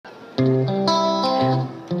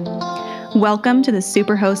Welcome to the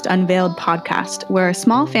Superhost Unveiled podcast, where a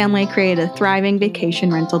small family created a thriving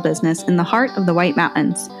vacation rental business in the heart of the White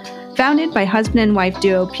Mountains. Founded by husband and wife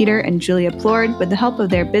duo Peter and Julia Plord, with the help of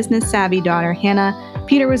their business-savvy daughter Hannah,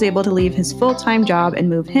 Peter was able to leave his full-time job and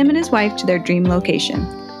move him and his wife to their dream location.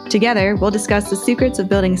 Together, we'll discuss the secrets of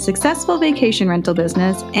building a successful vacation rental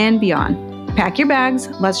business and beyond. Pack your bags,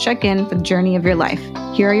 let's check in for the journey of your life.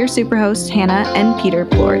 Here are your superhosts, Hannah and Peter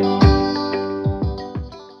Plord.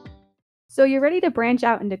 So you're ready to branch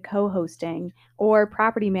out into co-hosting or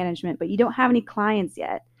property management, but you don't have any clients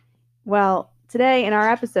yet. Well, today in our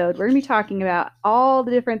episode, we're going to be talking about all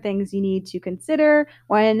the different things you need to consider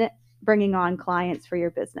when bringing on clients for your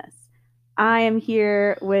business. I am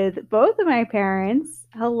here with both of my parents.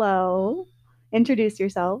 Hello. Introduce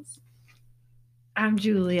yourselves. I'm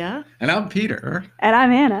Julia. And I'm Peter. And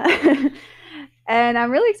I'm Hannah. And I'm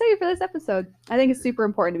really excited for this episode. I think it's super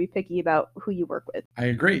important to be picky about who you work with. I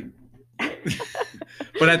agree.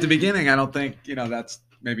 But at the beginning, I don't think, that's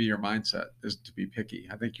maybe your mindset is to be picky.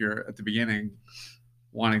 I think you're at the beginning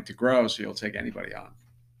wanting to grow, so you'll take anybody on.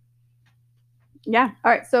 Yeah.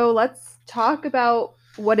 All right. So let's talk about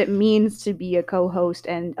what it means to be a co-host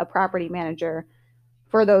and a property manager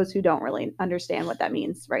for those who don't really understand what that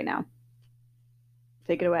means right now.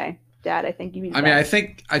 Take it away, Dad. I think you mean. I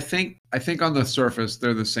think on the surface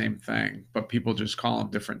they're the same thing, but people just call them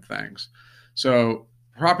different things. So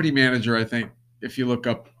property manager, I think if you look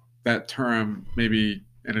up that term, maybe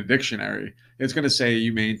in a dictionary, it's going to say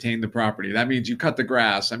you maintain the property. That means you cut the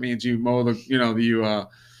grass. That means you mow the,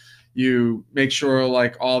 you make sure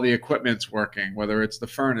like all the equipment's working, whether it's the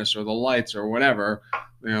furnace or the lights or whatever,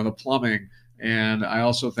 the plumbing. And I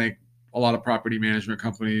also think a lot of property management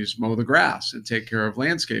companies mow the grass and take care of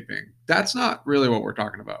landscaping. That's not really what we're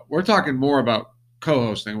talking about. We're talking more about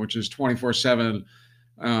co-hosting, which is 24/7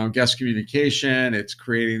 guest communication. It's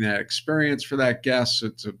creating that experience for that guest.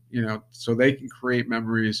 It's so they can create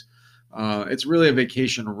memories. It's really a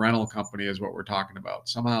vacation rental company is what we're talking about.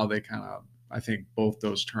 Somehow they I think both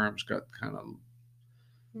those terms got kind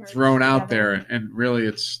of thrown out there, and really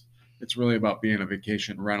it's really about being a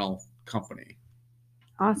vacation rental company.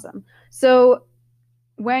 Awesome. So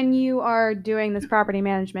when you are doing this property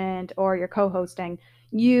management or you're co-hosting,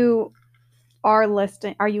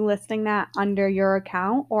 are you listing that under your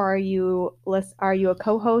account, or are you a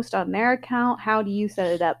co-host on their account? How do you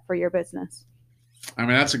set it up for your business? I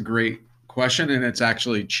mean, that's a great question, and it's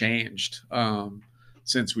actually changed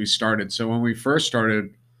since we started. So when we first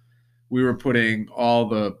started, we were putting all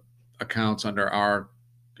the accounts under our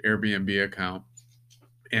Airbnb account.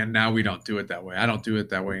 And now we don't do it that way. I don't do it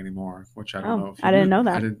that way anymore, which I don't know if you I didn't know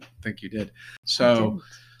that. I didn't think you did. So,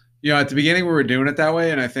 at the beginning we were doing it that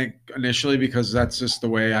way. And I think initially because that's just the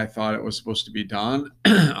way I thought it was supposed to be done.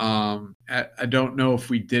 I don't know if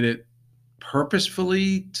we did it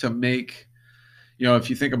purposefully to make, if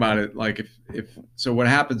you think about it, like so what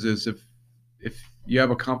happens is if you have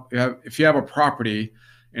if you have a property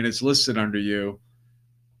and it's listed under you,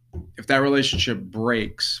 if that relationship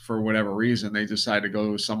breaks for whatever reason, they decide to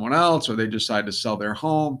go with someone else or they decide to sell their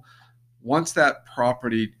home. Once that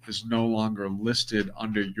property is no longer listed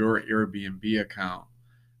under your Airbnb account,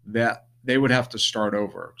 that they would have to start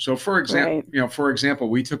over. So for example,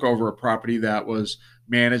 we took over a property that was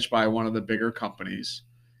managed by one of the bigger companies,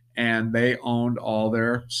 and they owned all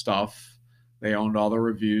their stuff. They owned all the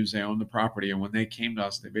reviews. They owned the property. And when they came to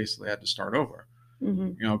us, they basically had to start over,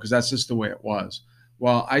 because that's just the way it was.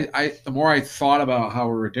 Well, the more I thought about how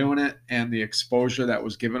we were doing it and the exposure that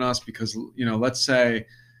was given us, because, let's say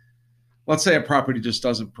a property just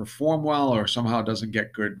doesn't perform well or somehow doesn't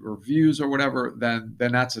get good reviews or whatever, then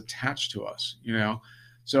that's attached to us,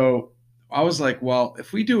 So I was like, well,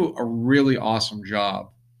 if we do a really awesome job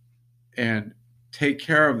and take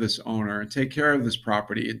care of this owner and take care of this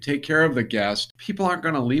property and take care of the guest, people aren't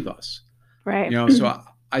going to leave us. Right. So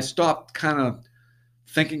I stopped kind of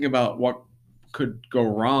thinking about what could go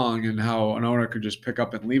wrong and how an owner could just pick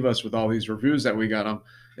up and leave us with all these reviews that we got them.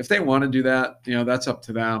 If they want to do that, that's up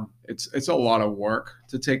to them. It's a lot of work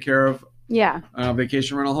to take care of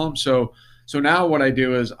vacation rental homes. So now what I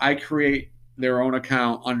do is I create their own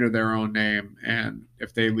account under their own name, and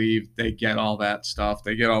if they leave, they get all that stuff.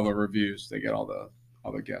 They get all the reviews. They get all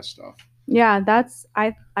the guest stuff. Yeah,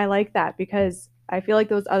 I like that, because I feel like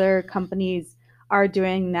those other companies are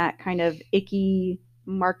doing that kind of icky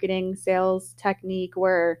marketing sales technique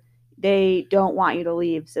where they don't want you to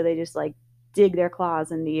leave, so they just like dig their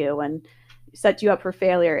claws into you and set you up for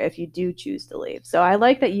failure if you do choose to leave. So I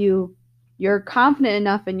like that you're confident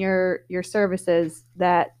enough in your services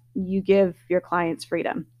that you give your clients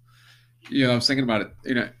freedom. I was thinking about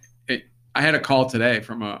it. I had a call today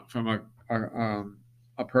from a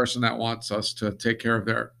person that wants us to take care of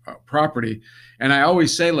their property, and I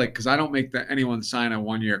always say, like, because I don't make anyone sign a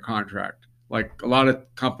 1-year contract. Like a lot of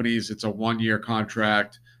companies, it's a 1-year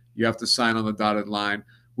contract. You have to sign on the dotted line.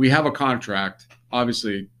 We have a contract,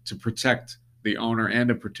 obviously, to protect the owner and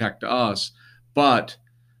to protect us, but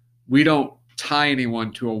we don't tie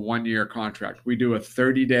anyone to a 1-year contract. We do a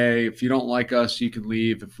 30-day. If you don't like us, you can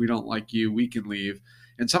leave. If we don't like you, we can leave.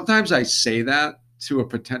 And sometimes I say that to a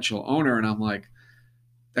potential owner, and I'm like,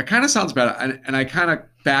 that kind of sounds bad. And I kind of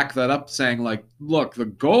back that up saying, like, look, the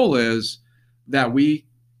goal is that we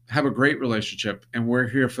have a great relationship and we're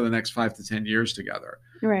here for the next 5 to 10 years together.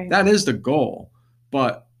 Right. That is the goal.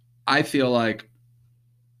 But I feel like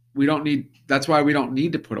that's why we don't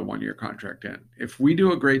need to put a 1-year contract in. If we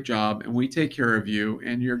do a great job and we take care of you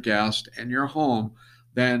and your guest and your home,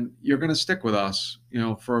 then you're going to stick with us,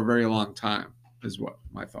 for a very long time, is what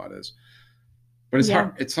my thought is. But it's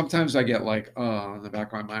hard. It's sometimes I get like, in the back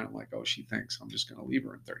of my mind, I'm like, oh, she thinks I'm just going to leave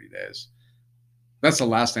her in 30 days. That's the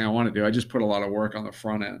last thing I want to do. I just put a lot of work on the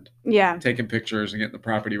front end. Yeah. Taking pictures and getting the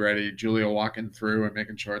property ready. Julia walking through and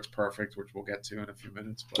making sure it's perfect, which we'll get to in a few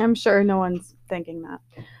minutes. But I'm sure no one's thinking that.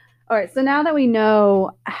 All right. So now that we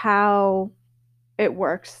know how it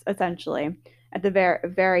works, essentially, at the very,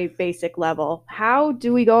 very basic level, how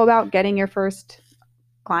do we go about getting your first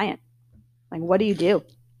client? Like, what do you do?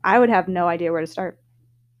 I would have no idea where to start.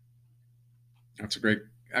 That's a great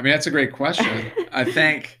question. I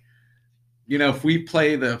think, if we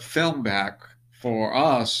play the film back for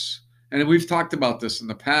us, and we've talked about this in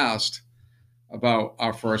the past about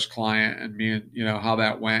our first client and me and, how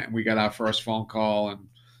that went. And we got our first phone call,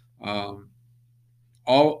 and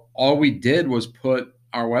all we did was put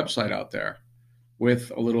our website out there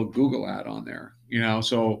with a little Google ad on there,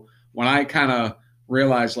 So when I kind of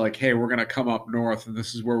realized, like, hey, we're going to come up north and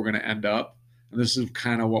this is where we're going to end up, and this is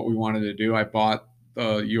kind of what we wanted to do, I bought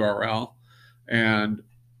the URL, and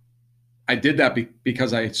I did that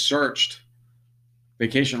because I searched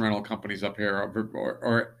vacation rental companies up here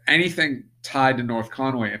or anything tied to North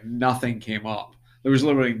Conway, and nothing came up. There was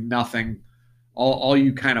literally nothing. All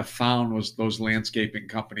you kind of found was those landscaping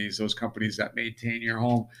companies, those companies that maintain your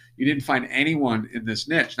home. You didn't find anyone in this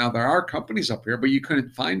niche. Now, there are companies up here, but you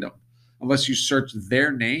couldn't find them unless you search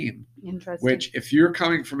their name. Interesting. Which, if you're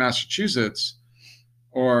coming from Massachusetts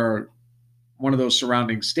or one of those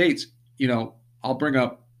surrounding states, I'll bring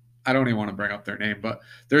up, I don't even want to bring up their name, but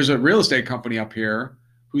there's a real estate company up here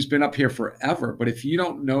who's been up here forever. But if you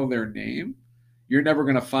don't know their name, you're never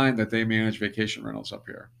going to find that they manage vacation rentals up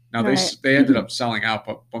here. Now, right. They ended up selling out.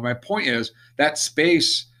 But my point is that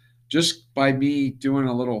space, just by me doing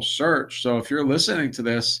a little search. So if you're listening to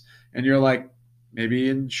this and you're like, maybe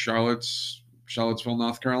in Charlottesville,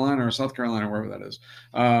 North Carolina, or South Carolina, wherever that is,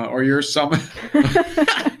 or you're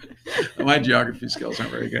my geography skills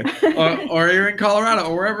aren't very good, or you're in Colorado,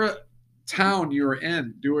 or wherever town you're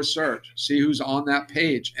in, do a search, see who's on that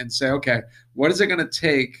page, and say, okay, what is it going to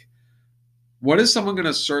take? What is someone going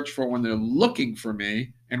to search for when they're looking for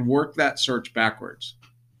me, and work that search backwards?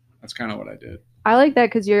 That's kind of what I did. I like that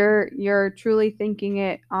because you're truly thinking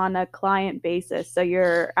it on a client basis. So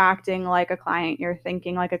you're acting like a client. You're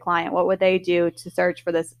thinking like a client. What would they do to search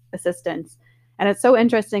for this assistance? And it's so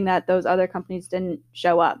interesting that those other companies didn't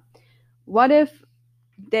show up. What if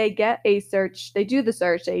they get a search, they do the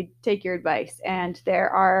search, they take your advice, and there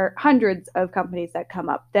are hundreds of companies that come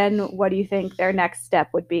up? Then what do you think their next step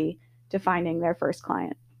would be to finding their first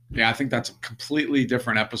client? Yeah, I think that's a completely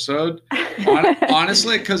different episode.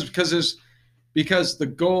 Honestly, because the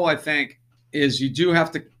goal, I think, is you do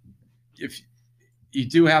have to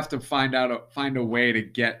find a way to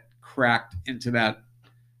get cracked into that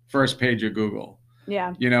first page of Google.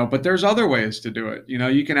 Yeah. But there's other ways to do it.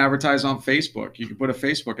 You can advertise on Facebook. You can put a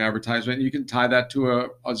Facebook advertisement, and you can tie that to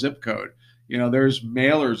a zip code. There's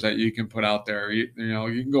mailers that you can put out there. You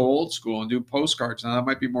can go old school and do postcards. Now that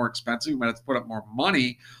might be more expensive. You might have to put up more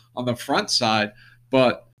money on the front side,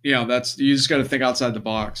 but you just got to think outside the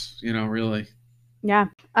box, really. Yeah.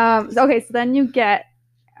 Okay. So then you get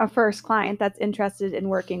a first client that's interested in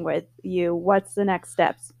working with you. What's the next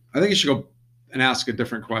steps? I think you should go and ask a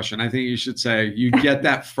different question. I think you should say you get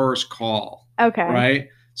that first call. Okay. Right.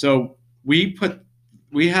 So we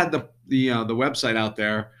had the website out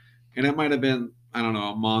there, and it might have been, I don't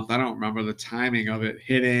know, a month. I don't remember the timing of it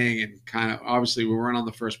hitting, and kind of, obviously we weren't on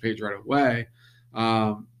the first page right away.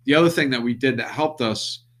 The other thing that we did that helped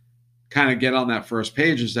us kind of get on that first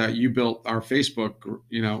page is that you built our Facebook,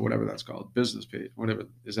 whatever that's called, business page, whatever.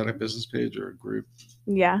 Is that a business page or a group?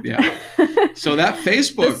 Yeah. Yeah. So that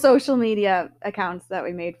Facebook, the social media accounts that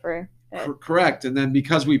we made for Correct. And then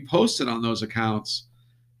because we posted on those accounts,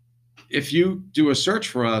 if you do a search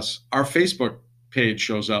for us, our Facebook page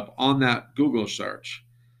shows up on that Google search.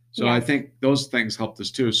 So I think those things helped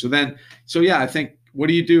us too. So yeah, I think, what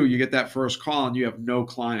do? You get that first call and you have no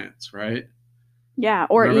clients, right? Yeah.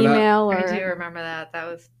 Or Remember email. I Or do remember that. That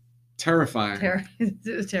was terrifying. it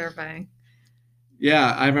was terrifying.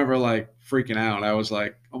 Yeah. I remember like freaking out. I was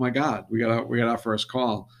like, oh my God, we got our first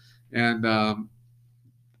call. And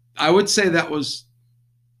I would say that was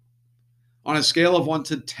on a scale of 1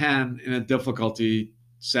 to 10 in a difficulty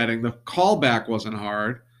setting. The callback wasn't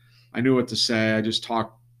hard. I knew what to say. I just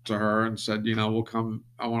talked to her and said, we'll come.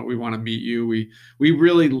 We want to meet you. We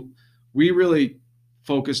really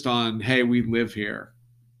focused on, hey, we live here.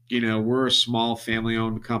 We're a small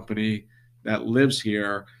family-owned company that lives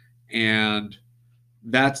here, and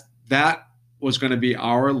that was going to be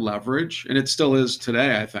our leverage, and it still is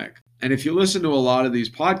today, I think. And if you listen to a lot of these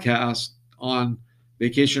podcasts on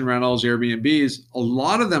vacation rentals, Airbnbs, a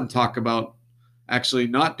lot of them talk about actually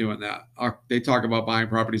not doing that. They talk about buying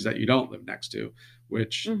properties that you don't live next to,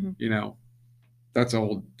 which, that's a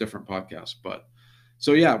whole different podcast. But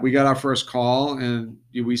so, yeah, we got our first call and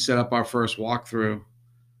we set up our first walkthrough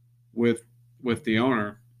with the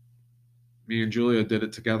owner. Me and Julia did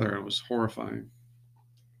it together. It was horrifying.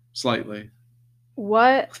 Slightly.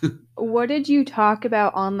 What did you talk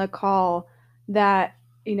about on the call that,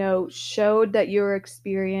 showed that you were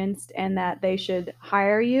experienced and that they should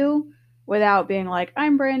hire you without being like,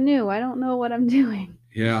 I'm brand new, I don't know what I'm doing?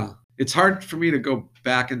 Yeah. It's hard for me to go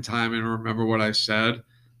back in time and remember what I said.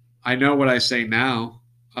 I know what I say now,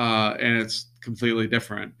 and it's completely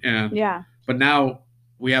different. But now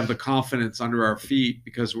we have the confidence under our feet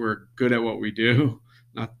because we're good at what we do.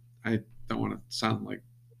 I don't want to sound like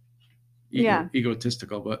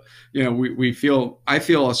egotistical, but I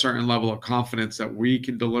feel a certain level of confidence that we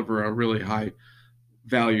can deliver a really high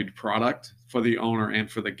valued product for the owner and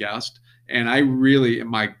for the guest. And I really, in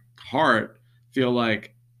my heart, feel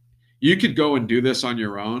like you could go and do this on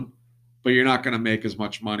your own, but you're not going to make as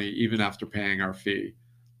much money even after paying our fee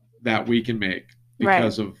that we can make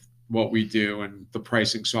because of what we do and the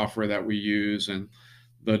pricing software that we use and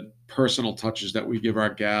the personal touches that we give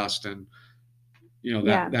our guest and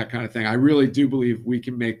that kind of thing. I really do believe we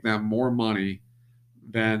can make them more money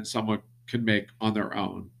than someone could make on their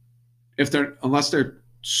own. Unless they're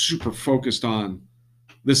super focused on,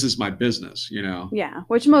 this is my business, Yeah,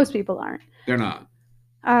 which most people aren't. They're not.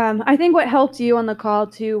 I think what helped you on the call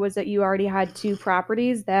too was that you already had 2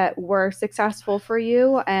 properties that were successful for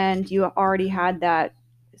you, and you already had that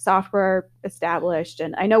software established.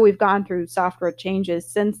 And I know we've gone through software changes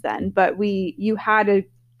since then, but you had a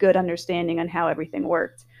good understanding on how everything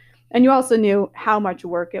worked. And you also knew how much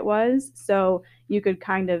work it was. So you could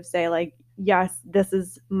kind of say like, yes, this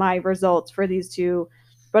is my results for these 2,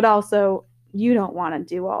 but also you don't want to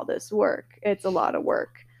do all this work. It's a lot of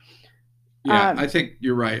work. Yeah, I think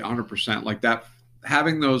you're right, 100%. Like that,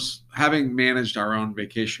 having managed our own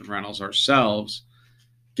vacation rentals ourselves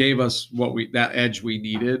gave us that edge we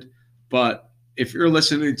needed. But if you're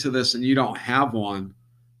listening to this and you don't have one,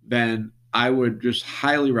 then I would just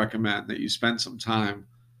highly recommend that you spend some time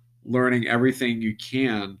learning everything you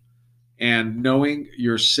can and knowing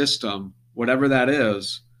your system, whatever that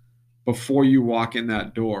is, before you walk in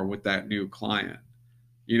that door with that new client.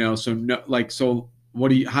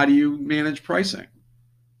 How do you manage pricing?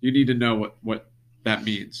 You need to know what that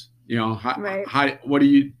means.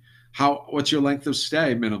 What's your length of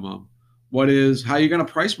stay minimum? How are you going to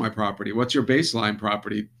price my property? What's your baseline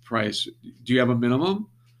property price? Do you have a minimum?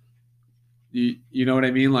 You know what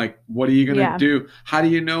I mean? Like, what are you going to do? How do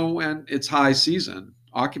you know when it's high season?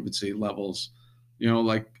 Occupancy levels,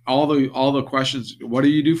 like all the questions. What do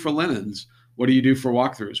you do for linens? What do you do for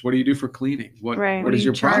walkthroughs? What do you do for cleaning? What is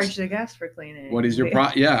your charge the guest for cleaning? What is your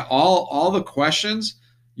all the questions,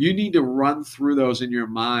 you need to run through those in your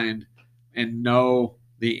mind and know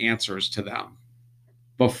the answers to them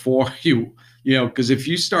before because if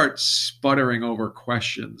you start sputtering over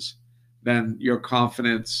questions, then your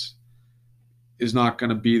confidence is not going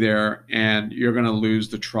to be there and you're going to lose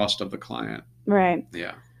the trust of the client. Right.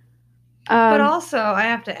 Yeah. But also I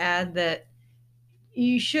have to add that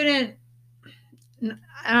you shouldn't,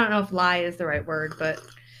 I don't know if lie is the right word, but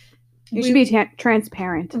you should be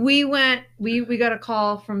transparent. We got a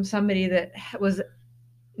call from somebody that was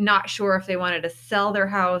not sure if they wanted to sell their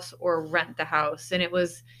house or rent the house. And it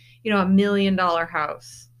was, $1 million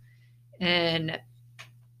house. And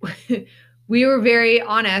we were very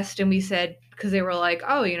honest and we said, because they were like,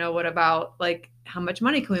 oh, what about like how much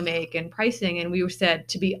money can we make and pricing? And we said,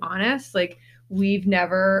 to be honest, like we've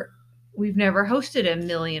never we've never hosted $1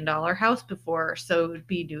 million house before, so it would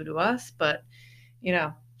be new to us, but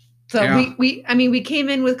so Yeah. we came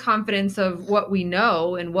in with confidence of what we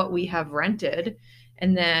know and what we have rented,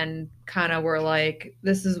 and then kind of we're like,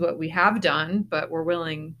 this is what we have done, but we're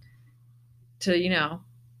willing to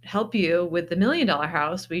help you with the $1 million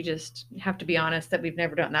house. We just have to be honest that we've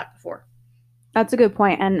never done that before. That's a good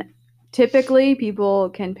point. And typically people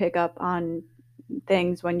can pick up on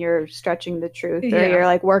things when you're stretching the truth or you're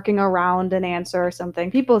like working around an answer or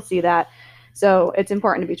something. People see that. So it's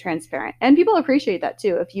important to be transparent. And people appreciate that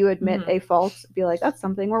too. If you admit a fault, be like, that's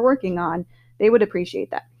something we're working on. They would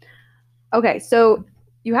appreciate that. Okay, so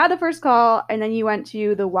you had the first call and then you went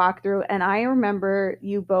to the walkthrough. And I remember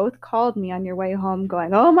you both called me on your way home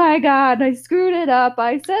going, oh my God, I screwed it up.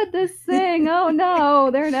 I said this thing. Oh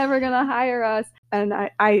no, they're never going to hire us. And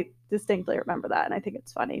I distinctly remember that. And I think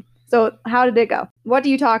it's funny. So how did it go? What do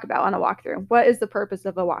you talk about on a walkthrough? What is the purpose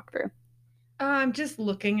of a walkthrough? I'm just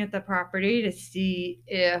looking at the property to see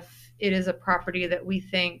if it is a property that we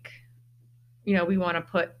think, we want to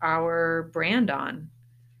put our brand on,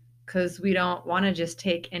 because we don't want to just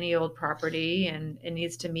take any old property, and it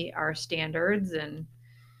needs to meet our standards. And,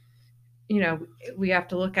 we have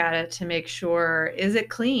to look at it to make sure, is it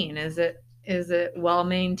clean? Is it well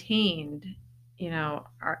maintained?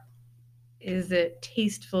 Is it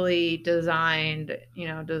tastefully designed?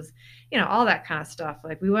 Does, all that kind of stuff.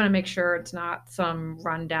 Like, we want to make sure it's not some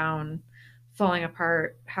rundown, falling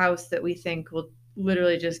apart house that we think will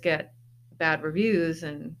literally just get bad reviews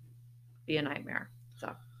and be a nightmare.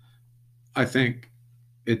 So I think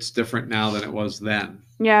it's different now than it was then.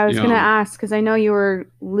 Yeah, I was going to ask, because I know you were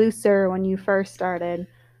looser when you first started,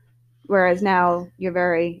 whereas now you're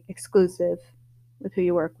very exclusive with who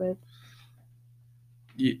you work with.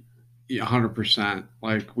 100%.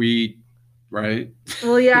 Like right?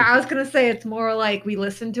 Well, yeah, I was going to say it's more like we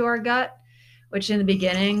listen to our gut, which in the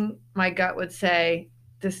beginning, my gut would say,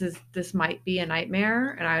 this might be a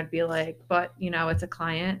nightmare. And I would be like, but, it's a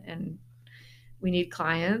client and we need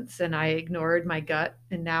clients. And I ignored my gut.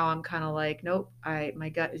 And now I'm kind of like, nope,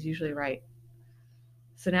 my gut is usually right.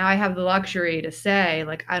 So now I have the luxury to say,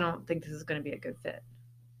 like, I don't think this is going to be a good fit.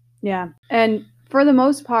 Yeah. And for the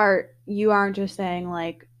most part, you aren't just saying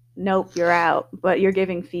like, nope, you're out, but you're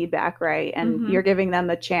giving feedback, right? And you're giving them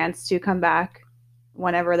a chance to come back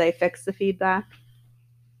whenever they fix the feedback.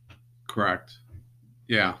 Correct.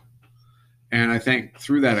 Yeah. And I think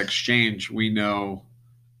through that exchange, we know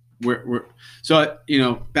we're so,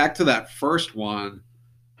 back to that first one,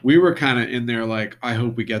 we were kind of in there like, I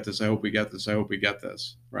hope we get this. I hope we get this. I hope we get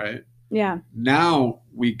this. Right. Yeah. Now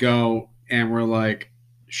we go and we're like,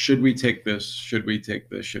 should we take this? Should we take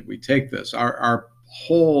this? Should we take this? Our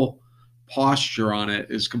whole posture on it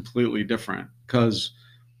is completely different, because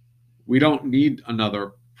we don't need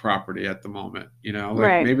another property at the moment.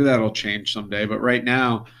 Right. Maybe that'll change someday, but right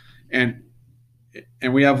now, and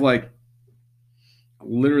we have like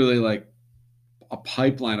literally like a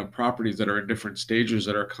pipeline of properties that are in different stages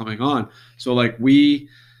that are coming on. So like we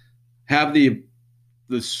have the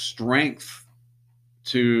strength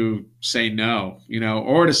to say no,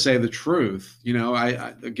 or to say the truth.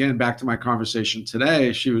 I again, back to my conversation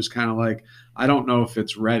today, she was kind of like, I don't know if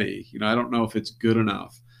it's ready. I don't know if it's good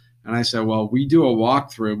enough. And I said, well, we do a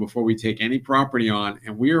walkthrough before we take any property on,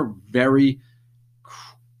 and we are very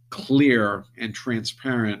clear and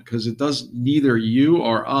transparent, because it does neither you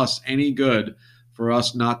or us any good for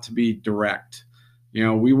us not to be direct.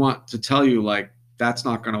 We want to tell you, like, that's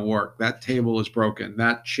not going to work. That table is broken.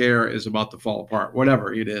 That chair is about to fall apart,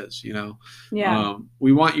 whatever it is, Yeah.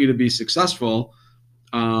 We want you to be successful.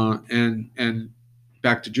 And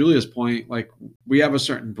back to Julia's point, like, we have a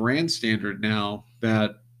certain brand standard now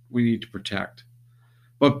that we need to protect.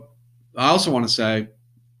 But I also want to say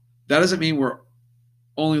that doesn't mean we're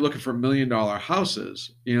only looking for $1 million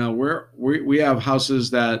houses. We have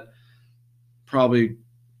houses that probably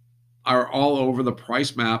are all over the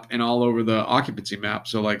price map and all over the occupancy map.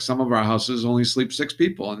 So like some of our houses only sleep 6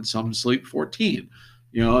 people and some sleep 14,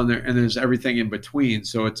 and there's everything in between.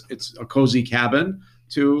 So it's a cozy cabin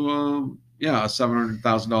to, a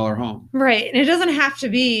 $700,000 home. Right. And it doesn't have to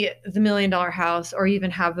be the $1 million house or even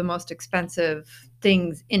have the most expensive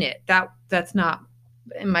things in it. That's not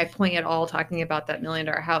my point at all, talking about that $1 million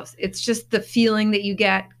house. It's just the feeling that you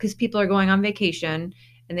get because people are going on vacation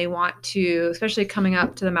and they want to, especially coming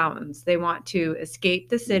up to the mountains, they want to escape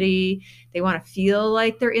the city. They want to feel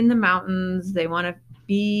like they're in the mountains. They want to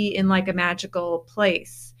be in like a magical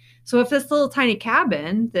place. So if this little tiny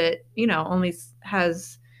cabin that,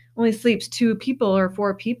 only sleeps 2 people or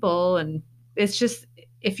 4 people, and it's just,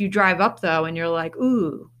 if you drive up though and you're like,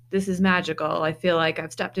 ooh, this is magical. I feel like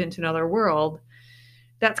I've stepped into another world.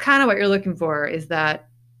 That's kind of what you're looking for, is that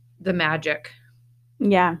the magic.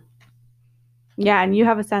 Yeah. Yeah, and you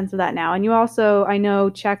have a sense of that now. And you also, I know,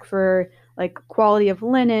 check for like quality of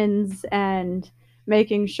linens and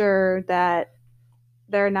making sure that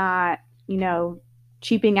they're not,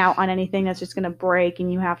 cheaping out on anything that's just going to break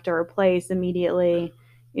and you have to replace immediately,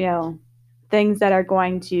 things that are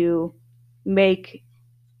going to make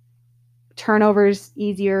turnovers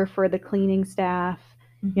easier for the cleaning staff.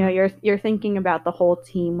 Mm-hmm. You're thinking about the whole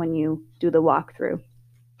team when you do the walkthrough.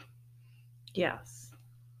 Yes.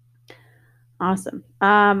 Awesome.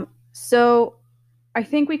 So I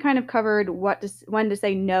think we kind of covered when to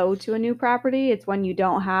say no to a new property. It's when you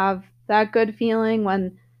don't have that good feeling,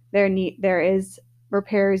 when there is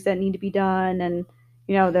repairs that need to be done, and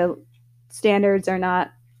the standards are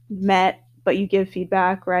not met, but you give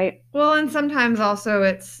feedback, right? Well, and sometimes also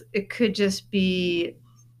it could just be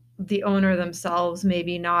the owner themselves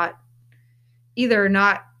maybe not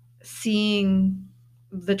seeing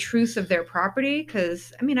the truth of their property,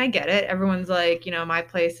 because I mean, I get it. Everyone's like, my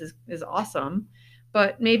place is awesome,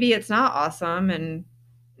 but maybe it's not awesome, and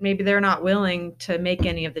maybe they're not willing to make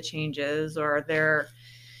any of the changes, or they're,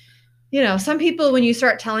 some people, when you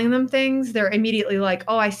start telling them things, they're immediately like,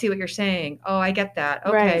 oh, I see what you're saying. Oh, I get that.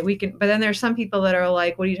 Okay, Right. we can. But then there's some people that are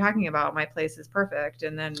like, what are you talking about? My place is perfect.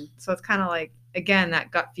 And then, so it's kind of like, again,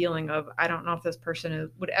 that gut feeling of, I don't know if this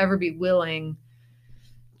person would ever be willing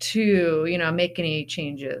to, make any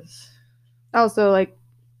changes. Also, like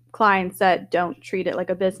clients that don't treat it like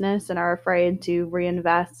a business and are afraid to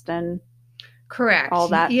reinvest and correct all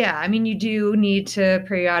that. Yeah, I mean, you do need to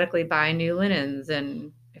periodically buy new linens,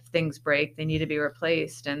 and if things break, they need to be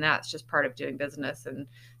replaced, and that's just part of doing business. And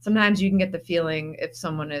sometimes you can get the feeling if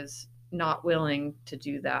someone is not willing to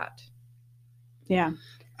do that. Yeah.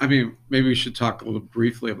 I mean, maybe we should talk a little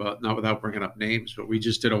briefly about, not without bringing up names, but we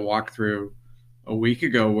just did a walkthrough a week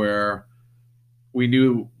ago where we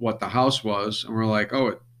knew what the house was, and we're like,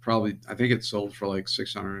 oh, I think it sold for like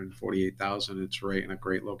 $648,000. It's right in a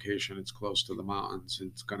great location. It's close to the mountains.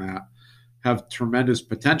 It's going to have tremendous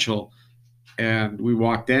potential. And we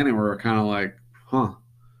walked in and we were kind of like, huh.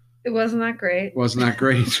 It wasn't that great. Wasn't that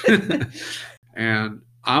great? And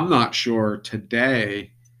I'm not sure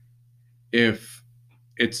today if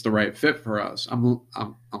it's the right fit for us. I'm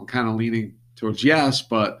kind of leaning towards yes,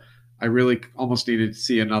 but I really almost needed to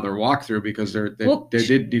see another walkthrough, because they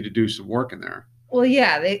did need to do some work in there. Well,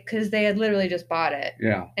 yeah, because they had literally just bought it.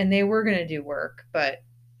 Yeah. And they were going to do work, but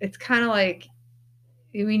it's kind of like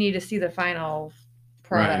we need to see the final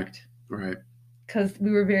product. Right. Because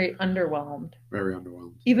we were very underwhelmed. Very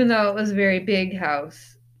underwhelmed. Even though it was a very big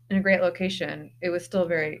house in a great location, it was still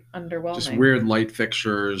very underwhelming. Just weird light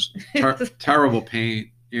fixtures, terrible paint,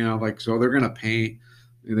 so they're going to paint.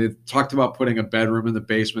 They talked about putting a bedroom in the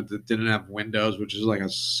basement that didn't have windows, which is like a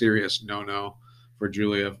serious no-no for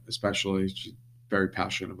Julia, especially. She's very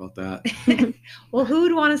passionate about that. Well, who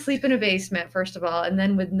would want to sleep in a basement, first of all, and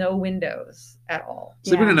then with no windows at all?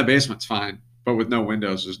 Sleeping in a basement's fine, but with no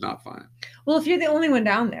windows is not fine. Well, if you're the only one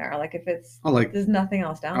down there, like if it's there's nothing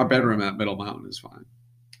else down there. Our bedroom at Middle Mountain is fine.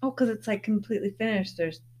 Oh, because it's like completely finished.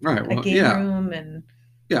 There's a game room and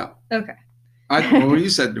yeah. Okay. When you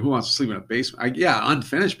said who wants to sleep in a basement,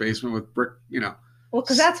 unfinished basement with brick, Well,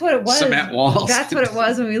 because that's what it was. Cement walls. That's what it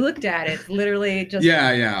was when we looked at it. Literally just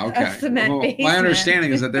okay. A cement basement. My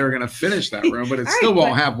understanding is that they were going to finish that room, but it still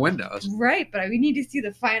won't have windows. Right, but we need to see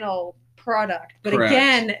the final product. But correct.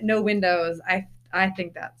 Again, no windows. I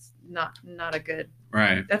think that's not a good.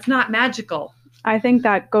 Right. That's not magical. I think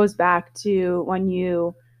that goes back to when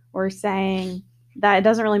you were saying that it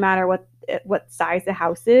doesn't really matter what size the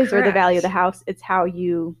house is. Correct. Or the value of the house. It's how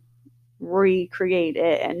you recreate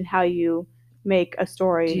it and how you make a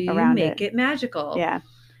story around it. Make it magical. Yeah.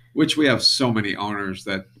 Which we have so many owners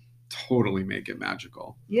that totally make it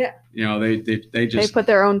magical. Yeah. They just put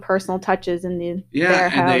their own personal touches in their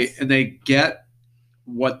house. and they get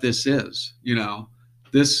what this is.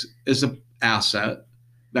 This is an asset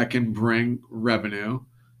that can bring revenue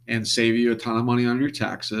and save you a ton of money on your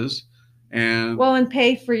taxes. And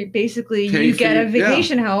pay for basically you get a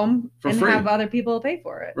vacation home and free. Have other people pay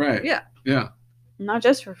for it. Right. Yeah. Yeah. Not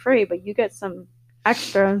just for free, but you get some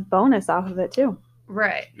extra bonus off of it too.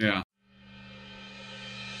 Right. Yeah.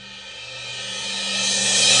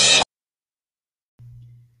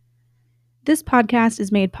 This podcast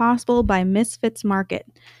is made possible by Misfits Market.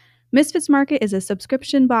 Misfits Market is a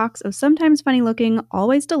subscription box of sometimes funny-looking,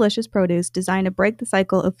 always delicious produce designed to break the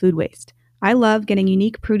cycle of food waste. I love getting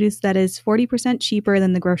unique produce that is 40% cheaper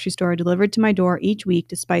than the grocery store delivered to my door each week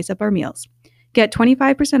to spice up our meals. Get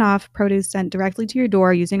 25% off produce sent directly to your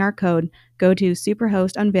door using our code. Go to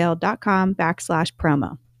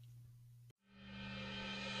superhostunveiled.com/promo.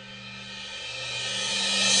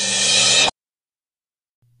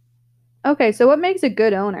 Okay, so what makes a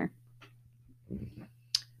good owner?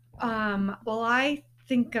 Well, I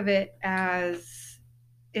think of it as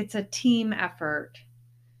it's a team effort.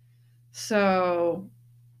 So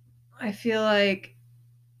I feel like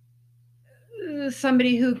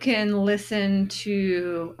somebody who can listen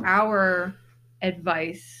to our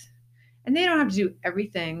advice, and they don't have to do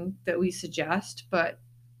everything that we suggest, but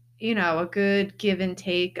a good give and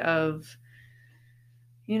take of,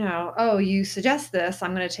 oh, you suggest this,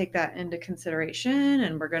 I'm going to take that into consideration,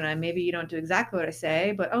 and we're going to, maybe you don't do exactly what I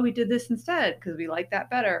say, but we did this instead because we like that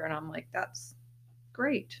better. And I'm like, that's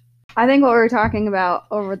great. I think what we were talking about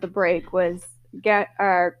over the break was get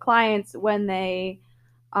our clients when they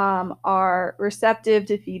are receptive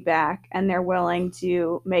to feedback and they're willing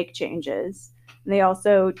to make changes. They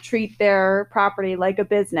also treat their property like a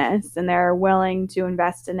business and they're willing to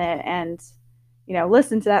invest in it and,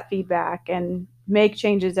 listen to that feedback and make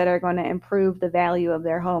changes that are going to improve the value of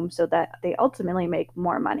their home so that they ultimately make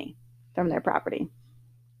more money from their property.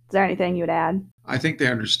 Is there anything you would add? I think they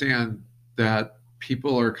understand that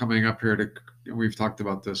people are coming up here to, we've talked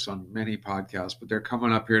about this on many podcasts, but they're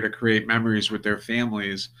coming up here to create memories with their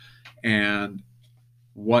families. And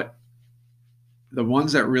what the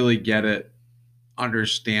ones that really get it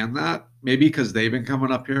understand that, maybe because they've been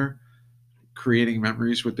coming up here creating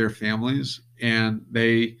memories with their families, and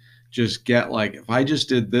they just get like, if I just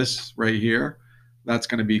did this right here, that's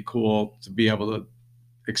going to be cool to be able to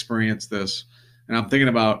experience this. And I'm thinking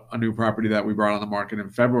about a new property that we brought on the market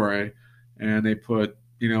in February, and they put,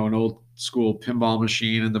 an old school pinball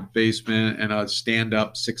machine in the basement and a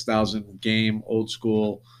stand-up 6,000 game old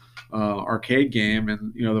school arcade game.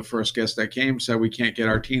 And, the first guest that came said, we can't get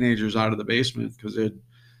our teenagers out of the basement because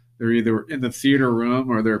they're either in the theater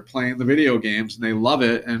room or they're playing the video games, and they love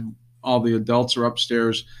it. And all the adults are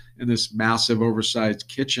upstairs in this massive oversized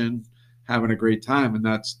kitchen having a great time. And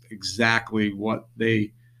that's exactly what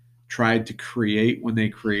they tried to create when they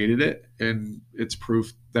created it. And it's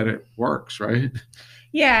proof that it works, right?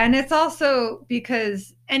 Yeah. And it's also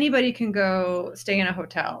because anybody can go stay in a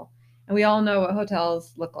hotel, and we all know what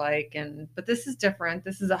hotels look like. But this is different.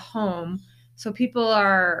 This is a home. So people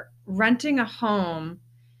are renting a home.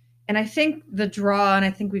 And I think the draw, and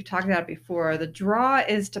I think we've talked about it before, the draw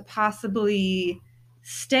is to possibly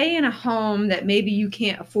stay in a home that maybe you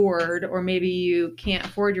can't afford, or maybe you can't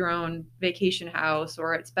afford your own vacation house,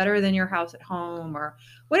 or it's better than your house at home, or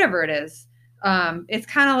whatever it is. It's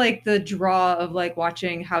kind of like the draw of like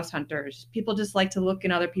watching House Hunters. People just like to look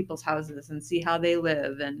in other people's houses and see how they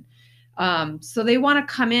live. And so they want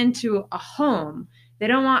to come into a home. They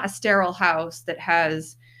don't want a sterile house that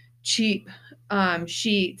has cheap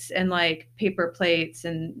sheets and like paper plates,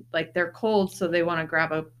 and like they're cold, so they want to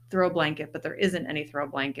grab a throw blanket, but there isn't any throw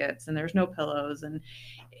blankets and there's no pillows, and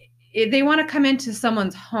they want to come into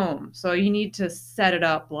someone's home. So you need to set it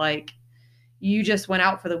up like you just went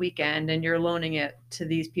out for the weekend and you're loaning it to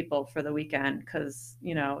these people for the weekend, because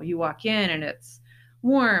you walk in and it's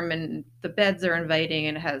warm and the beds are inviting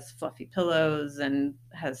and it has fluffy pillows and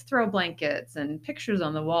has throw blankets and pictures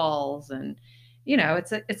on the walls, and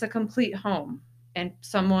it's a complete home, and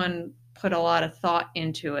someone put a lot of thought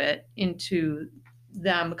into it, into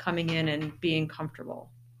them coming in and being comfortable.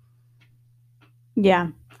 Yeah,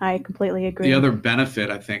 I completely agree. The other benefit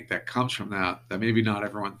I think that comes from that maybe not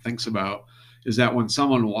everyone thinks about, is that when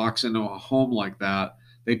someone walks into a home like that,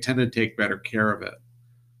 they tend to take better care of it.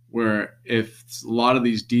 Where if a lot of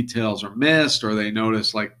these details are missed, or they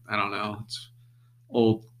notice, like, I don't know, it's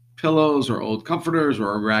old pillows or old comforters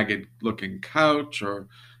or a ragged looking couch, or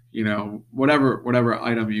whatever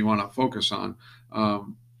item you want to focus on,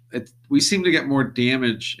 we seem to get more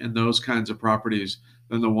damage in those kinds of properties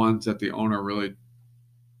than the ones that the owner really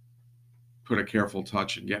put a careful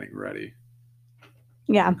touch in getting ready.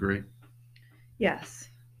 Yeah. Agree? Yes.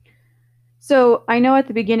 So I know at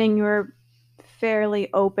the beginning you were fairly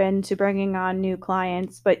open to bringing on new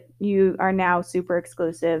clients, but you are now super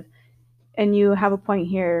exclusive. And you have a point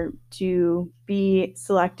here to be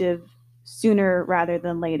selective sooner rather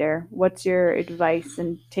than later. What's your advice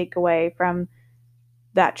and takeaway from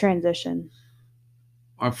that transition?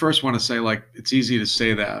 I first want to say, like, it's easy to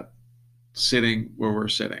say that sitting where we're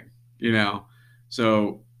sitting,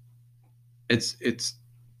 So it's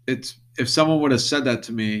if someone would have said that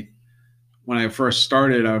to me when I first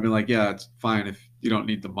started, I would be like, yeah, it's fine if you don't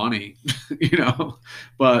need the money,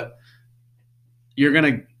 But you're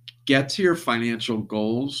gonna get to your financial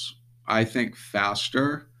goals, I think,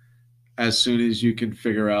 faster as soon as you can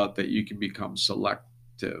figure out that you can become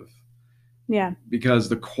selective. Yeah. Because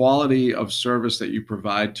the quality of service that you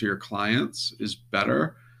provide to your clients is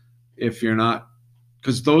better if you're not,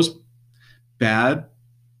 because those bad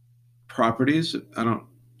properties,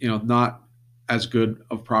 not as good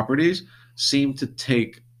of properties, seem to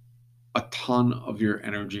take a ton of your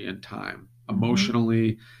energy and time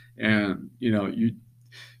emotionally. And,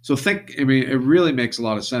 so think, it really makes a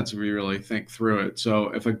lot of sense if you really think through it. So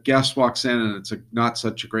if a guest walks in and it's not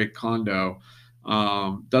such a great condo,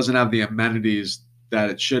 doesn't have the amenities that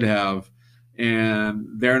it should have, and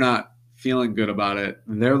they're not feeling good about it,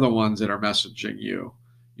 they're the ones that are messaging you.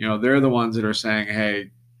 They're the ones that are saying, hey,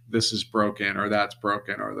 this is broken or that's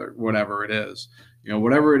broken or whatever it is.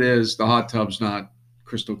 Whatever it is, the hot tub's not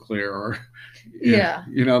crystal clear or,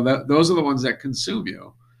 those are the ones that consume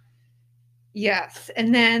you. Yes.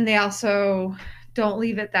 And then they also don't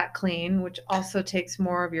leave it that clean, which also takes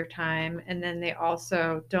more of your time. And then they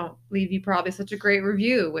also don't leave you probably such a great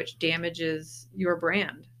review, which damages your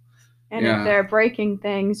brand. And if they're breaking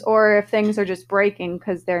things, or if things are just breaking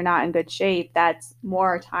because they're not in good shape, that's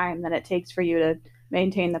more time than it takes for you to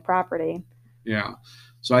maintain the property. Yeah.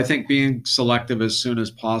 So I think being selective as soon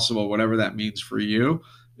as possible, whatever that means for you,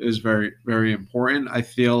 is very, very important. I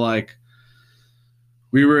feel like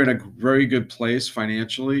we were in a very good place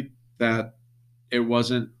financially that it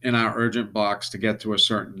wasn't in our urgent box to get to a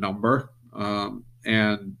certain number.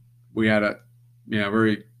 And we had a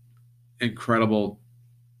very incredible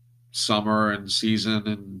summer and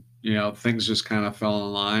season, and things just kind of fell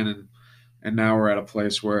in line, and now we're at a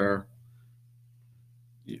place where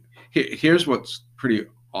here's what's pretty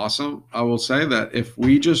awesome. I will say that if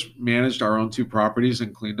we just managed our own 2 properties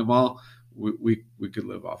and cleaned them all, we could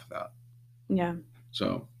live off of that. Yeah.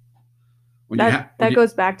 So that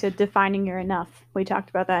goes back to defining your enough. We talked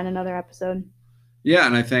about that in another episode. Yeah,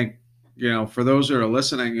 and I think for those that are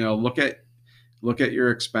listening, look at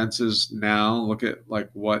your expenses now. Look at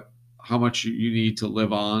how much you need to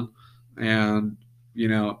live on, and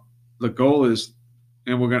the goal is,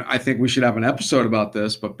 and I think we should have an episode about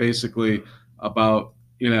this, but basically about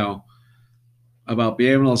being able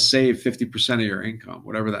to save 50% of your income,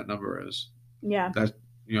 whatever that number is. Yeah. That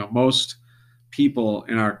most people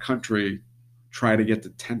in our country try to get to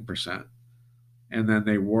 10%, and then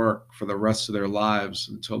they work for the rest of their lives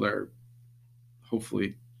until they're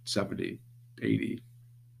hopefully 70, 80.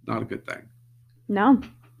 Not a good thing. No,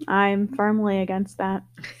 I'm firmly against that.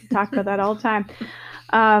 Talk about that all the time.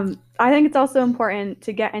 I think it's also important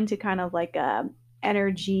to get into kind of like a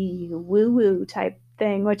energy woo-woo type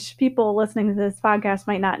thing, which people listening to this podcast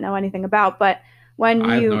might not know anything about. But I have no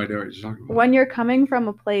idea what you're talking about. When you're coming from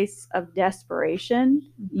a place of desperation,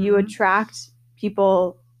 you attract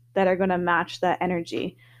people that are going to match that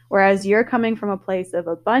energy. Whereas you're coming from a place of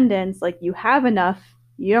abundance, like you have enough,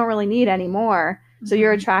 you don't really need any more. So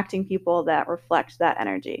you're attracting people that reflect that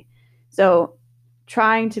energy. So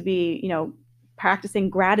trying to be, practicing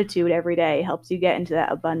gratitude every day helps you get into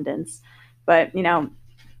that abundance. But,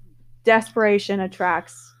 desperation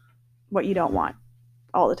attracts what you don't want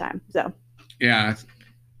all the time. So, yeah,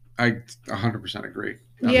 I 100% agree.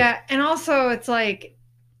 Yeah. And also it's like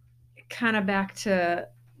kind of back to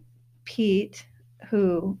Pete,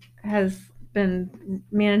 who has been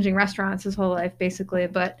managing restaurants his whole life, basically.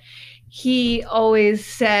 But he always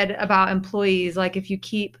said about employees, like if you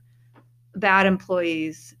keep bad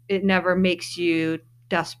employees, it never makes you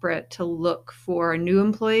desperate to look for new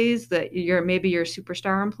employees, that maybe your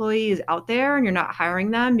superstar employee is out there and you're not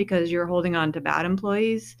hiring them because you're holding on to bad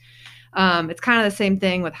employees. It's kind of the same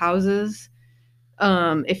thing with houses.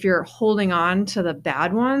 If you're holding on to the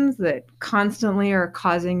bad ones that constantly are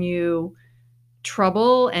causing you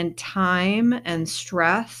trouble and time and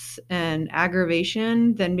stress and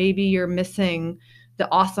aggravation, then maybe you're missing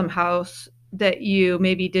the awesome house that you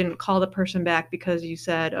maybe didn't call the person back because you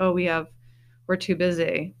said, oh, we're too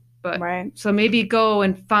busy. But right. So maybe go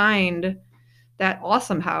and find that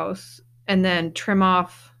awesome house and then trim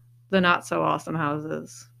off the not so awesome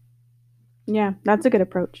houses. Yeah, that's a good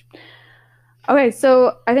approach. Okay,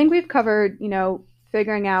 so I think we've covered,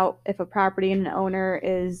 figuring out if a property and an owner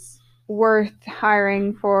is worth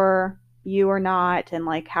hiring for you or not, and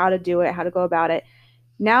like how to do it, how to go about it.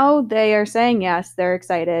 Now they are saying yes, they're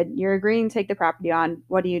excited. You're agreeing to take the property on.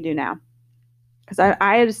 What do you do now? Because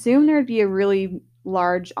I assume there'd be a really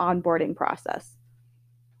large onboarding process.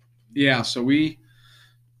 Yeah, so we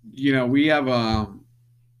have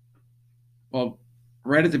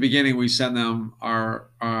right at the beginning we send them our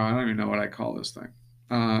I don't even know what I call this thing.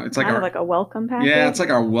 It's like like a welcome package. Yeah, it's like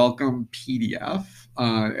our welcome PDF.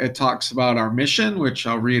 It talks about our mission, which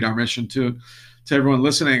I'll read our mission to to everyone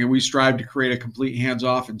listening, we strive to create a complete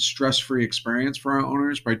hands-off and stress-free experience for our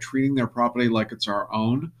owners by treating their property like it's our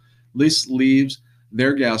own. This leaves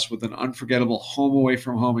their guests with an unforgettable home away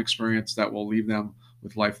from home experience that will leave them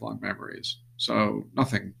with lifelong memories. So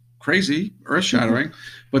nothing crazy, earth-shattering,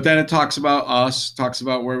 but then it talks about us, talks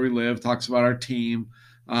about where we live, talks about our team,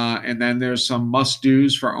 and then there's some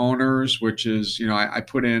must-dos for owners, which is, I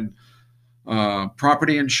put in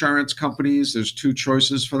property insurance companies. There's two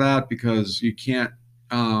choices for that because you can't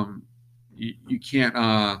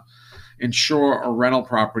insure a rental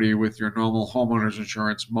property with your normal homeowner's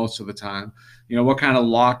insurance most of the time. What kind of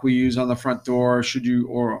lock we use on the front door? Should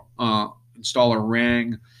you install a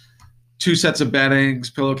ring? 2 sets of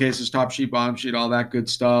beddings, pillowcases, top sheet, bottom sheet, all that good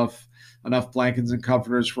stuff. Enough blankets and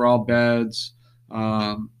comforters for all beds.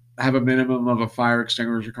 Have a minimum of a fire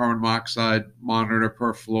extinguisher, carbon monoxide monitor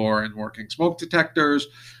per floor, and working smoke detectors.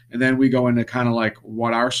 And then we go into kind of like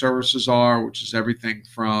what our services are, which is everything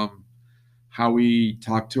from how we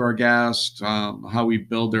talk to our guests, how we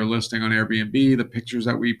build their listing on Airbnb, the pictures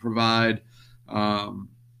that we provide, the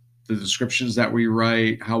descriptions that we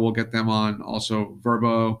write, how we'll get them on also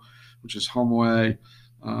Vrbo, which is HomeAway.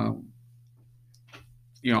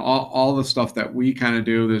 All the stuff that we kind of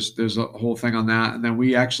do. There's a whole thing on that, and then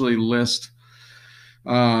we actually list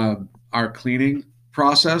our cleaning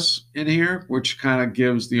process in here, which kind of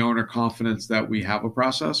gives the owner confidence that we have a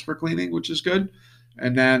process for cleaning, which is good.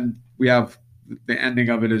 And then we have the ending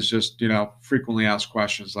of it is just frequently asked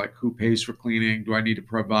questions like, who pays for cleaning? Do I need to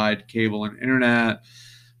provide cable and internet?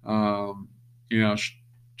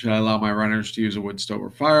 Should I allow my renters to use a wood stove or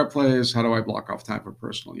fireplace? How do I block off time for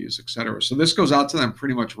personal use, et cetera? So this goes out to them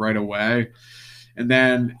pretty much right away. And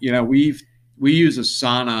then, we use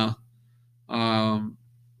Asana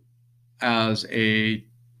as a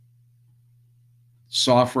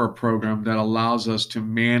software program that allows us to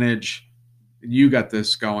manage. You got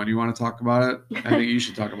this going. You want to talk about it? I think you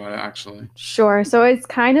should talk about it, actually. Sure. So it's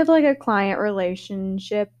kind of like a client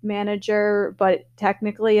relationship manager, but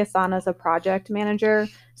technically Asana is a project manager.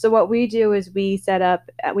 So what we do is we have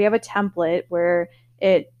a template where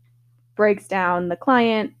it breaks down the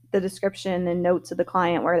client, the description and notes of the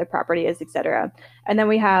client, where the property is, etc. And then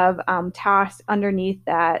we have tasks underneath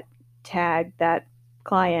that tag, that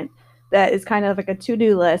client, that is kind of like a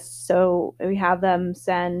to-do list. So we have them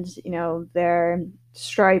send, their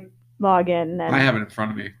Stripe login. And I have it in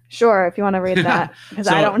front of me. Sure, if you want to read that, because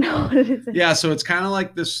I don't know what it is. Yeah, so it's kind of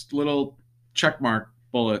like this little checkmark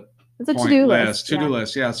bullet. It's a to-do list. To-do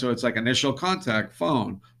list, yeah. So it's like initial contact,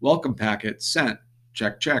 phone, welcome packet, sent,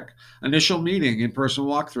 check. Initial meeting, in-person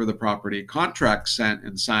walk through the property, contract sent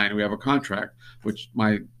and signed. We have a contract, which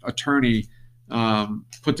my attorney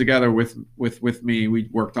put together with me. We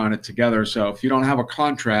worked on it together. So if you don't have a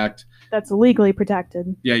contract, that's legally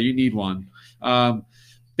protected. Yeah, you need one.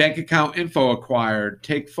 Bank account info acquired,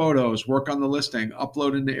 take photos, work on the listing,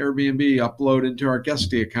 upload into Airbnb, upload into our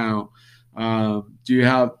Guesty account.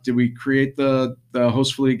 Did we create the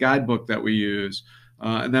Hostfully guidebook that we use?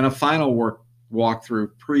 And then a final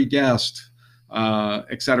walkthrough, pre-guest,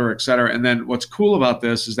 et cetera, et cetera. And then what's cool about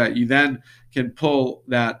this is that you then can pull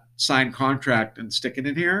that signed contract and stick it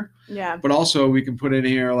in here. Yeah. But also we can put in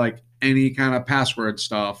here like any kind of password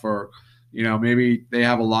stuff, or maybe they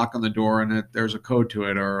have a lock on the door and there's a code to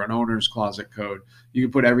it, or an owner's closet code. You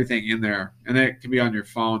can put everything in there, and it can be on your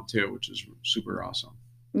phone too, which is super awesome.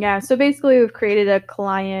 Yeah. So basically we've created a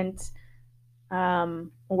client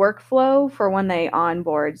workflow for when they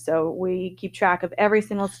onboard. So we keep track of every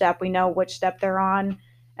single step. We know which step they're on,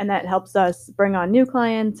 and that helps us bring on new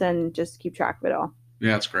clients and just keep track of it all.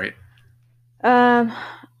 Yeah, that's great.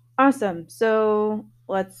 Awesome. So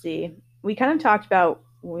let's see. We kind of talked about,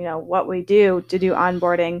 what we do to do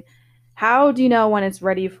onboarding. How do you know when it's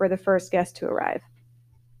ready for the first guest to arrive?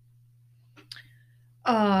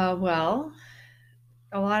 Well,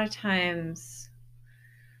 a lot of times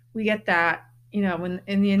we get that, when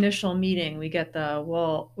in the initial meeting, we get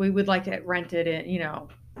we would like to rent it in,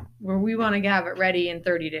 where we want to have it ready in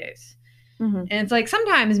 30 days. Mm-hmm. And it's like,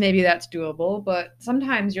 sometimes maybe that's doable, but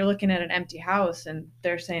sometimes you're looking at an empty house and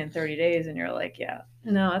they're saying 30 days and you're like, yeah,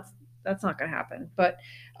 no, that's not going to happen. But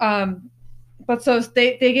so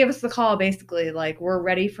they gave us the call, basically, like, we're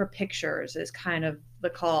ready for pictures is kind of the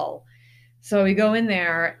call. So we go in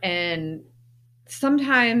there, and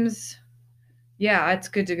sometimes, yeah, it's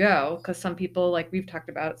good to go, because some people, like we've talked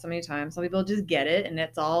about it so many times, some people just get it and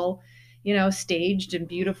it's all, staged and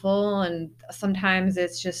beautiful, and sometimes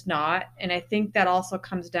it's just not. And I think that also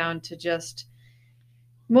comes down to just,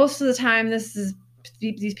 most of the time,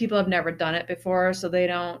 these people have never done it before, so they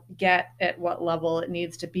don't get at what level it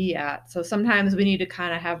needs to be at. So sometimes we need to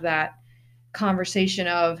kind of have that conversation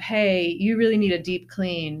of, hey, you really need a deep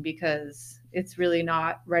clean because it's really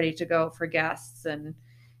not ready to go for guests. And,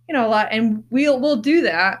 you know, a lot, and we'll do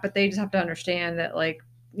that, but they just have to understand that, like,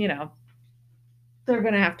 you know, they're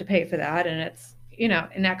going to have to pay for that. And it's, you know,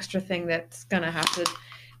 an extra thing that's going to have to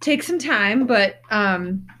take some time, but,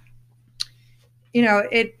 you know,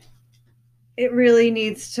 it really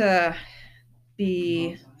needs to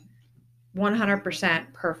be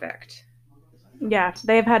 100% perfect. Yeah,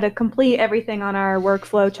 they've had to complete everything on our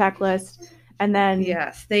workflow checklist, and then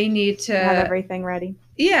yes, they need to have everything ready.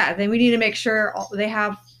 Yeah, then we need to make sure they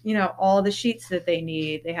have, you know, all the sheets that they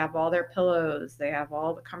need. They have all their pillows. They have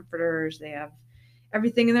all the comforters. They have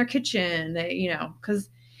everything in their kitchen. They, you know, because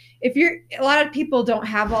a lot of people don't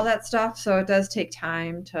have all that stuff, so it does take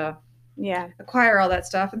time to acquire all that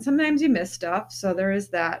stuff, and sometimes you miss stuff. So there is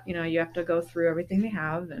that, you know, you have to go through everything they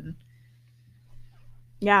have. And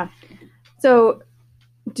yeah. So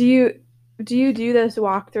do you do this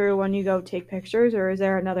walkthrough when you go take pictures, or is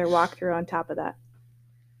there another walkthrough on top of that?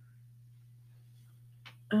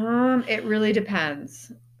 It really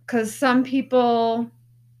depends, because some people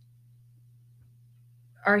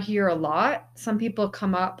are here a lot. Some people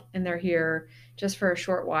come up and they're here just for a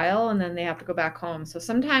short while and then they have to go back home. So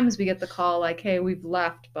sometimes we get the call like, hey, we've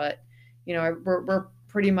left, but, you know, we're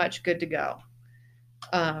pretty much good to go.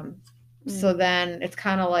 So then it's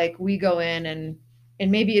kind of like we go in and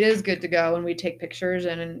maybe it is good to go and we take pictures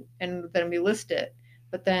and then we list it.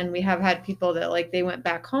 But then we have had people that, like, they went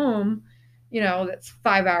back home, you know, that's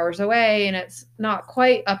 5 hours away and it's not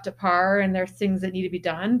quite up to par and there's things that need to be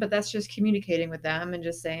done, but that's just communicating with them and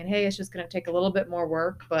just saying, hey, it's just going to take a little bit more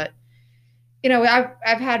work. But, you know,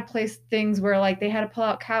 I've had things where, like, they had a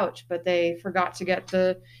pull-out couch, but they forgot to get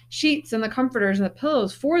the sheets and the comforters and the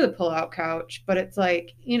pillows for the pull-out couch. But it's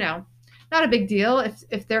like, you know, not a big deal.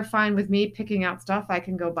 If they're fine with me picking out stuff, I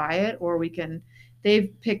can go buy it, or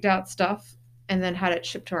they've picked out stuff and then had it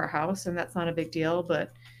shipped to our house, and that's not a big deal.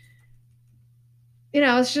 But, you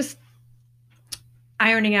know, it's just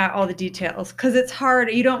ironing out all the details, because it's hard.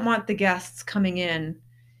 You don't want the guests coming in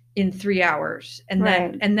 3 hours and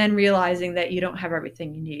then realizing that you don't have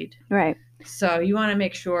everything you need. Right. So you want to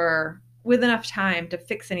make sure with enough time to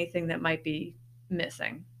fix anything that might be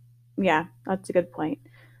missing. Yeah, that's a good point.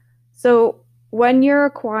 So when you're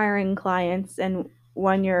acquiring clients and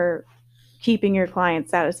when you're keeping your clients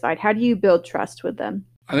satisfied, how do you build trust with them?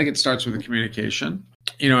 I think it starts with the communication.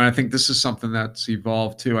 You know, and I think this is something that's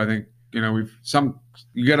evolved too. I think, you know,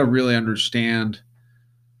 you got to really understand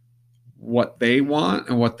what they want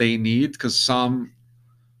and what they need, because some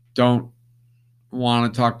don't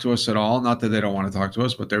want to talk to us at all. Not that they don't want to talk to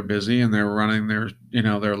us, but they're busy and they're running their, you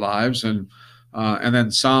know, their lives. And then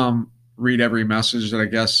some read every message that a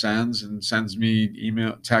guest sends and sends me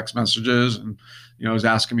email, text messages, and, you know, is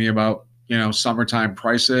asking me about, you know, summertime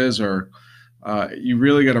prices, or you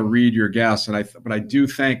really got to read your guests. But I do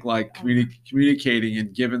think, like, communicating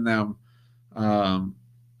and giving them,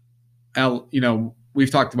 you know,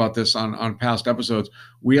 we've talked about this on past episodes.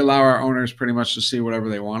 We allow our owners pretty much to see whatever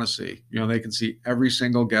they want to see. You know, they can see every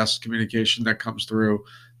single guest communication that comes through.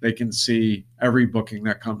 They can see every booking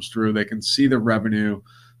that comes through. They can see the revenue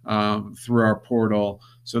through our portal.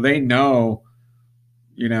 So they know,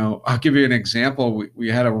 you know, I'll give you an example. We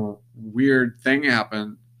had a weird thing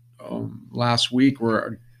happen last week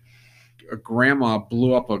where a grandma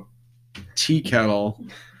blew up a tea kettle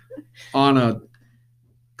on a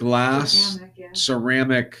glass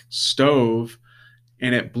ceramic stove,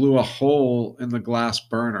 and it blew a hole in the glass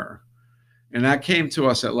burner. And that came to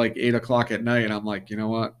us at like 8 o'clock at night. And I'm like, you know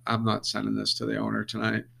what? I'm not sending this to the owner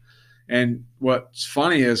tonight. And what's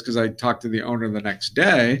funny is, because I talked to the owner the next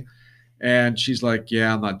day, and she's like,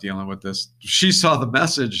 yeah, I'm not dealing with this. She saw the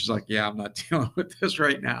message. She's like, yeah, I'm not dealing with this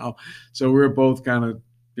right now. So we were both kind of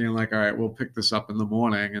being like, all right, we'll pick this up in the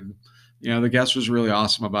morning. And, you know, the guest was really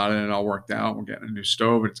awesome about it, and it all worked out. We're getting a new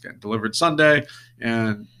stove, and it's getting delivered Sunday.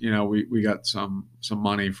 And, you know, we got some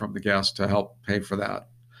money from the guest to help pay for that.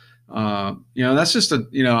 You know, that's just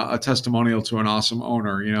a testimonial to an awesome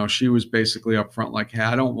owner. You know, she was basically upfront like, hey,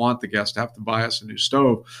 I don't want the guest to have to buy us a new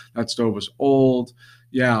stove. That stove was old.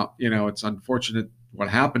 Yeah, you know, it's unfortunate what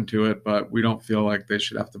happened to it, but we don't feel like they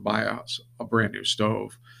should have to buy us a brand new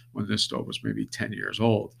stove when this stove was maybe 10 years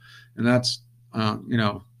old. And that's, you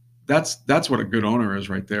know, that's what a good owner is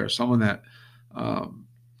right there. Someone that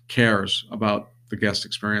cares about the guest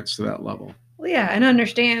experience to that level. Well, yeah, and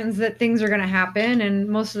understands that things are going to happen, and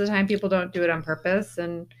most of the time people don't do it on purpose,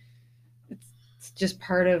 and it's just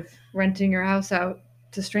part of renting your house out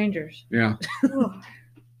to strangers. Yeah.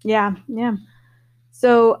 Yeah.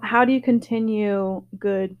 So how do you continue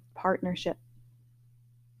good partnership?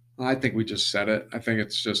 I think we just said it. I think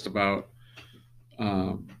it's just about,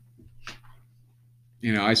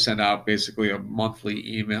 I send out basically a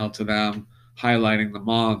monthly email to them, highlighting the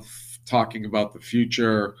month, talking about the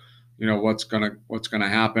future, what's gonna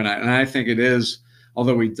happen. And I think it is,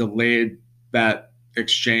 although we delayed that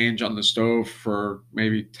exchange on the stove for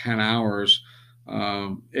maybe 10 hours,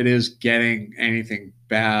 it is getting anything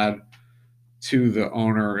bad to the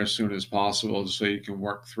owner as soon as possible so you can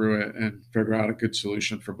work through it and figure out a good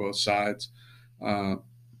solution for both sides.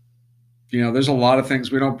 There's a lot of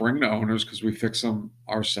things we don't bring to owners because we fix them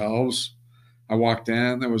ourselves. I walked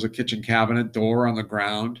in, there was a kitchen cabinet door on the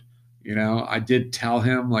ground. I did tell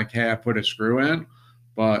him, like, hey, I put a screw in,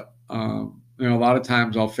 but a lot of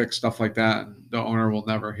times I'll fix stuff like that and the owner will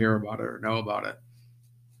never hear about it or know about it.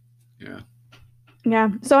 Yeah.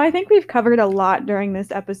 So I think we've covered a lot during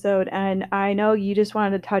this episode, and I know you just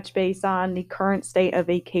wanted to touch base on the current state of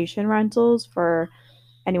vacation rentals for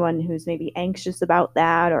anyone who's maybe anxious about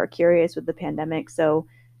that or curious with the pandemic. So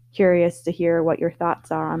curious to hear what your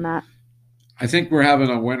thoughts are on that. I think we're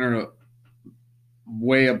having a winter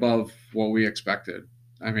way above what we expected.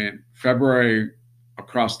 I mean, February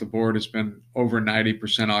across the board has been over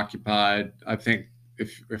 90% occupied. I think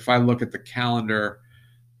if I look at the calendar,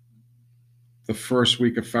 the first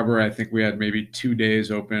week of February, I think we had maybe 2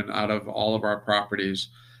 days open out of all of our properties.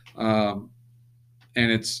 And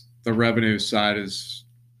the revenue side is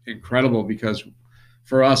incredible because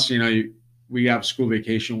for us, we have school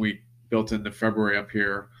vacation week built into February up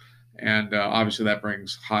here. And obviously that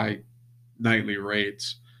brings high nightly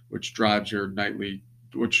rates, which drives your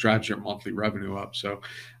monthly revenue up. So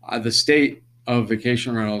the state of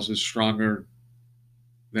vacation rentals is stronger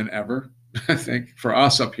than ever. I think for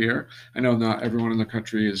us up here. I know not everyone in the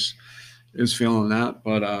country is feeling that,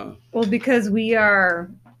 but well, because we are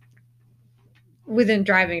within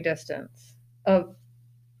driving distance of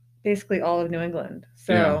basically all of New England,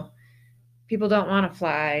 so people don't want to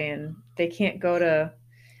fly and they can't go to.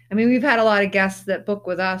 I mean, we've had a lot of guests that book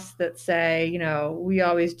with us that say, we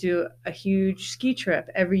always do a huge ski trip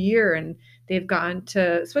every year, and they've gone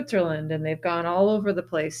to Switzerland and they've gone all over the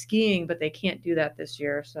place skiing, but they can't do that this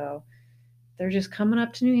year, so they're just coming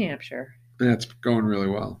up to New Hampshire. That's going really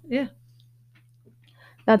well. Yeah.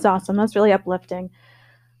 That's awesome. That's really uplifting.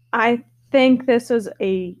 I think this was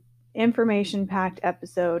a information-packed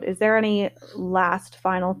episode. Is there any last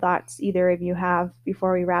final thoughts either of you have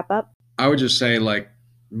before we wrap up? I would just say,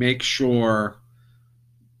 make sure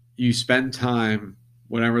you spend time,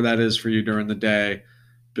 whatever that is for you during the day,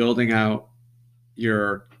 building out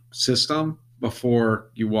your system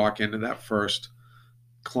before you walk into that first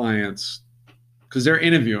client's, because they're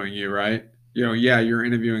interviewing you, right? You're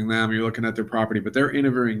interviewing them, you're looking at their property, but they're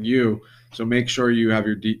interviewing you. So make sure you have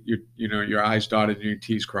your I's dotted and your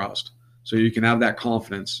T's crossed, so you can have that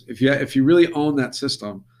confidence. If you really own that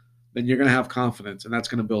system, then you're going to have confidence, and that's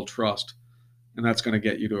going to build trust, and that's going to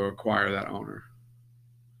get you to acquire that owner.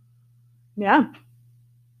 Yeah,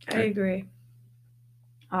 I agree.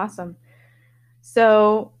 Awesome.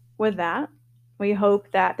 So with that, we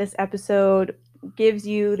hope that this episode gives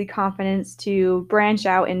you the confidence to branch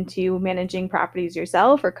out into managing properties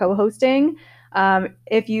yourself or co-hosting.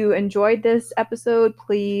 If you enjoyed this episode,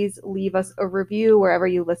 please leave us a review wherever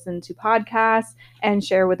you listen to podcasts and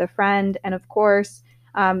share with a friend. And of course,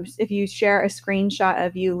 if you share a screenshot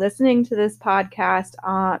of you listening to this podcast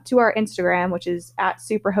to our Instagram, which is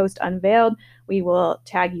 @SuperhostUnveiled, we will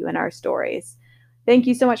tag you in our stories. Thank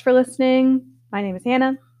you so much for listening. My name is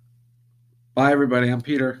Hannah. Bye, everybody. I'm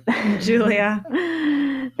Peter. Julia.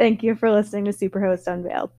 Thank you for listening to Superhost Unveiled.